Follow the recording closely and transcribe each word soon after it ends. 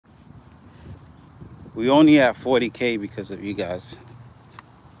We only at 40K because of you guys.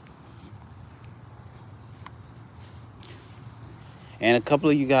 And a couple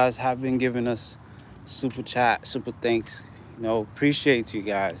of you guys have been giving us super chat, super thanks. You know, appreciate you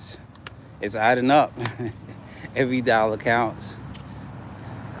guys. It's adding up. Every dollar counts.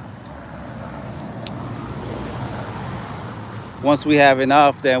 Once we have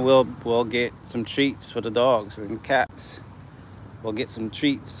enough, then we'll get some treats for the dogs and cats. We'll get some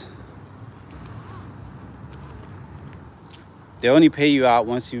treats. They only pay you out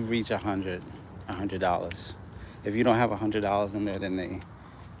once you reach $100. If you don't have $100 in there, then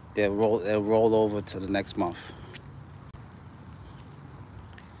they'll roll over to the next month.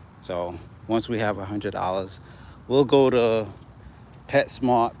 So once we have $100, we'll go to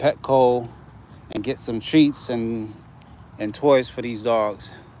PetSmart, Petco, and get some treats and toys for these dogs.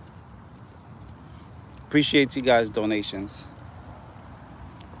 Appreciate you guys' donations.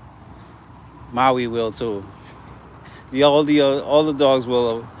 Maui will too. All the dogs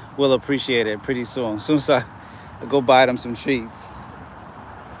will appreciate it pretty soon. As soon as I go buy them some treats.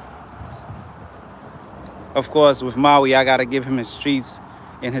 Of course, with Maui, I gotta give him his treats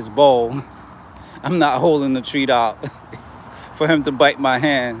in his bowl. I'm not holding the treat out for him to bite my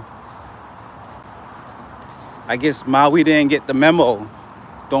hand. I guess Maui didn't get the memo.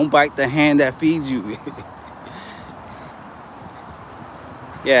 Don't bite the hand that feeds you.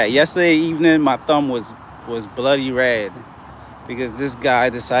 Yeah, yesterday evening my thumb was bloody red because this guy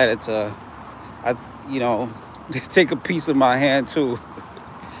decided to, take a piece of my hand too.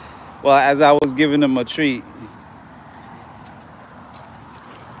 Well, as I was giving him a treat.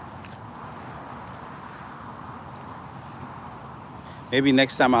 Maybe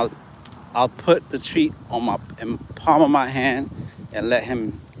next time I'll put the treat on in palm of my hand and let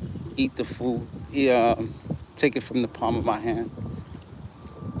him eat the food. Take it from the palm of my hand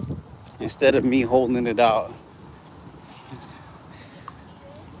instead of me holding it out.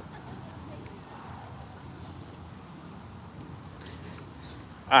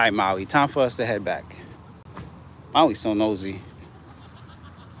 All right, Maui, time for us to head back. Maui's so nosy.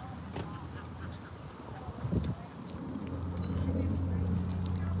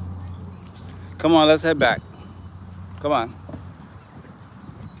 Come on, let's head back. Come on.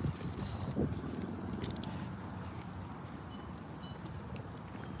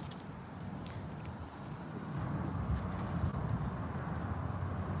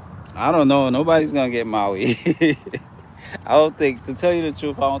 I don't know. Nobody's gonna get Maui. I don't think, to tell you the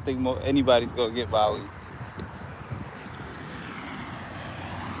truth, I don't think anybody's gonna get Maui.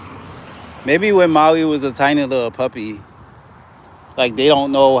 Maybe when Maui was a tiny little puppy, like they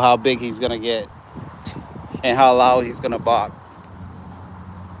don't know how big he's gonna get and how loud he's gonna bark.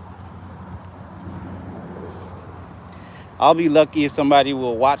 I'll be lucky if somebody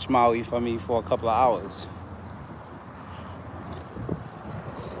will watch Maui for me for a couple of hours.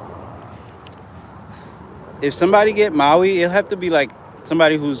 If somebody get Maui, it'll have to be like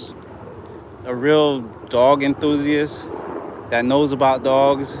somebody who's a real dog enthusiast that knows about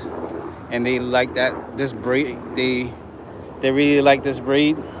dogs and they like this breed. They really like this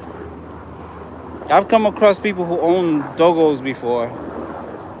breed. I've come across people who own doggos before.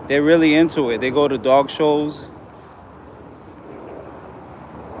 They're really into it. They go to dog shows.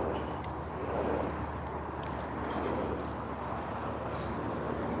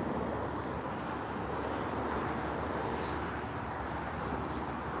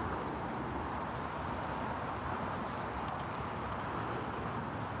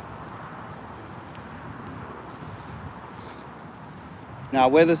 Now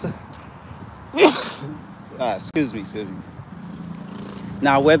whether excuse me.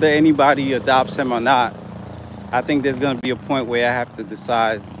 Now whether anybody adopts him or not, I think there's gonna be a point where I have to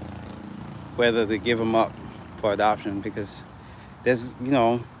decide whether to give him up for adoption because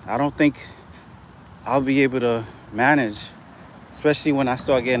I don't think I'll be able to manage, especially when I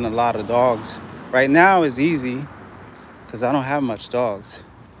start getting a lot of dogs. Right now it's easy because I don't have much dogs.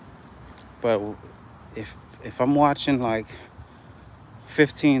 But if I'm watching like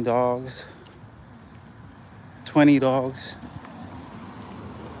 15 dogs, 20 dogs,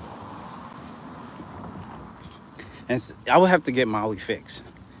 and I would have to get Maui fixed.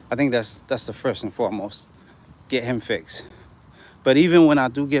 I think that's the first and foremost, get him fixed. But even when I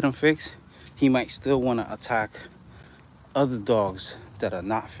do get him fixed, he might still want to attack other dogs that are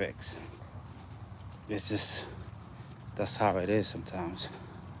not fixed. It's just, that's how it is sometimes.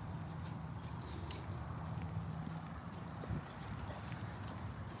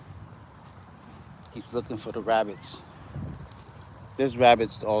 He's looking for the rabbits. There's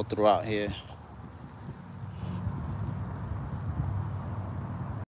rabbits all throughout here.